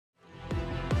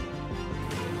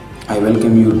I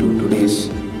welcome you to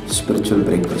today's spiritual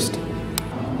breakfast.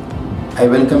 I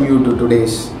welcome you to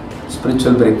today's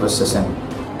spiritual breakfast session.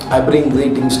 I bring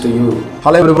greetings to you.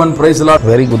 Hello everyone, praise the Lord.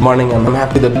 Very good morning, and I'm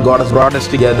happy that God has brought us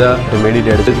together to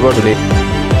meditate His word today.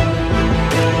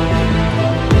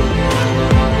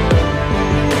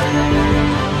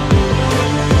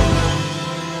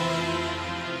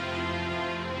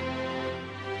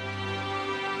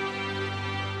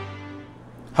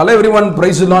 Hello everyone,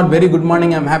 praise the Lord. Very good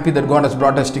morning. I'm happy that God has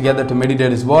brought us together to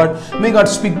meditate His word. May God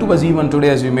speak to us even today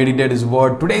as we meditate His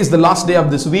word. Today is the last day of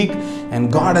this week,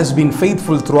 and God has been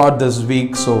faithful throughout this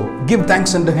week. So give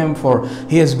thanks unto Him, for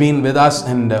He has been with us,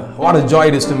 and what a joy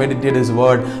it is to meditate His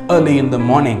word early in the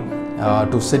morning.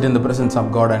 To sit in the presence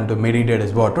of God and to meditate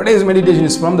His word. Today's meditation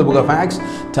is from the book of Acts,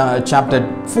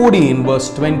 chapter 14,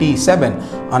 verse 27.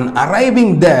 On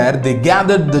arriving there, they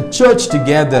gathered the church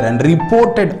together and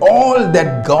reported all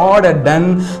that God had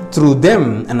done through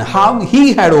them and how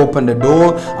He had opened a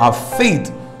door of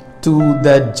faith to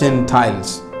the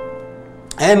Gentiles.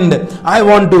 And I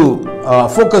want to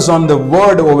focus on the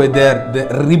word over there, the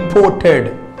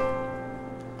reported.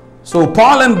 So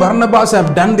Paul and Barnabas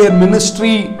have done their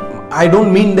ministry. I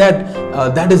don't mean that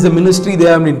that is the ministry they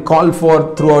have been called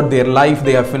for throughout their life.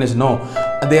 They have finished. No,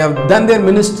 they have done their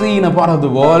ministry in a part of the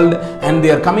world, and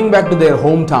they are coming back to their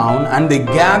hometown, and they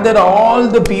gathered all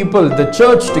the people, the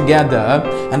church together,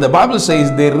 and the Bible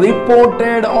says they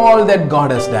reported all that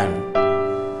God has done.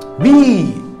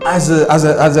 We as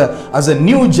a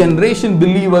new generation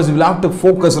believers will have to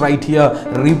focus right here.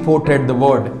 Reported the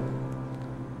word.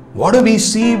 What do we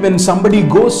see when somebody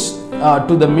goes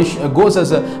to the mission, goes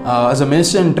as a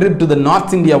mission trip to the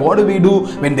North India? What do we do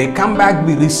when they come back?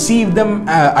 We receive them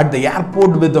at the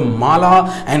airport with a mala,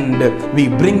 and we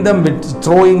bring them with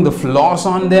throwing the floss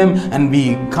on them, and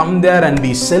we come there and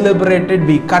we celebrate it.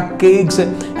 We cut cakes,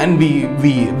 and we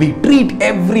treat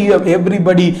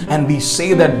everybody, and we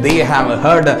say that they have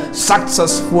had a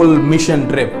successful mission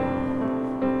trip.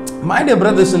 My dear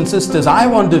brothers and sisters, I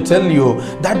want to tell you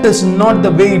that is not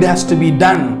the way it has to be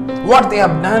done. What they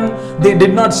have done, they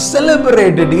did not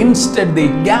celebrate it. Instead, they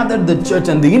gathered the church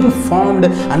and they informed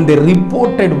and they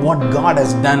reported what God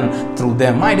has done through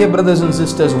them. My dear brothers and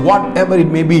sisters, whatever it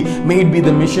may be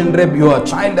the mission trip, your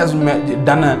child has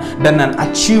done an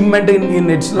achievement in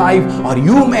its life, or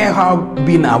you may have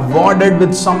been awarded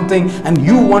with something and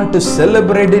you want to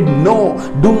celebrate it. No,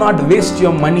 do not waste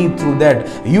your money through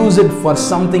that. Use it for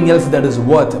something else that is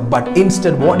worth. But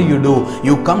instead, what do?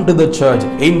 You come to the church.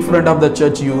 In front of the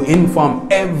church, you inform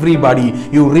everybody,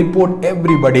 you report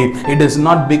everybody. It is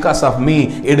not because of me,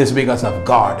 it is because of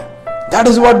God. That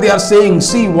is what they are saying.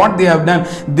 See what they have done.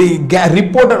 They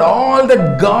reported all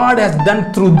that God has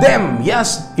done through them.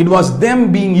 Yes, it was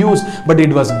them being used, but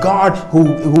it was God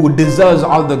who deserves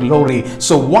all the glory.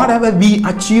 So whatever we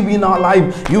achieve in our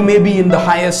life, you may be in the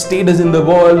highest status in the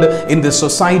world, in the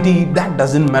society, that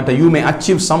doesn't matter. You may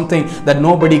achieve something that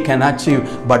nobody can achieve,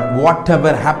 but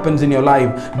whatever happens in your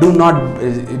life, do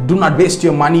not waste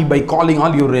your money by calling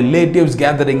all your relatives,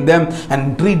 gathering them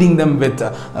and treating them with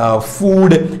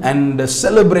food and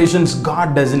celebrations.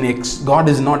 God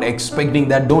is not expecting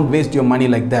that. Don't waste your money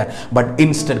like that, but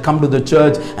instead come to the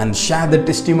church and share the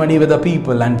testimony with the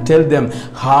people and tell them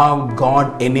how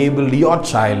God enabled your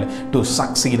child to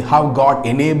succeed, how God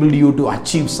enabled you to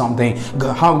achieve something,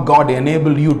 how God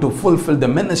enabled you to fulfill the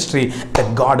ministry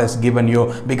that God has given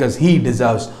you, because He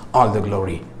deserves all the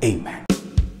glory. Amen.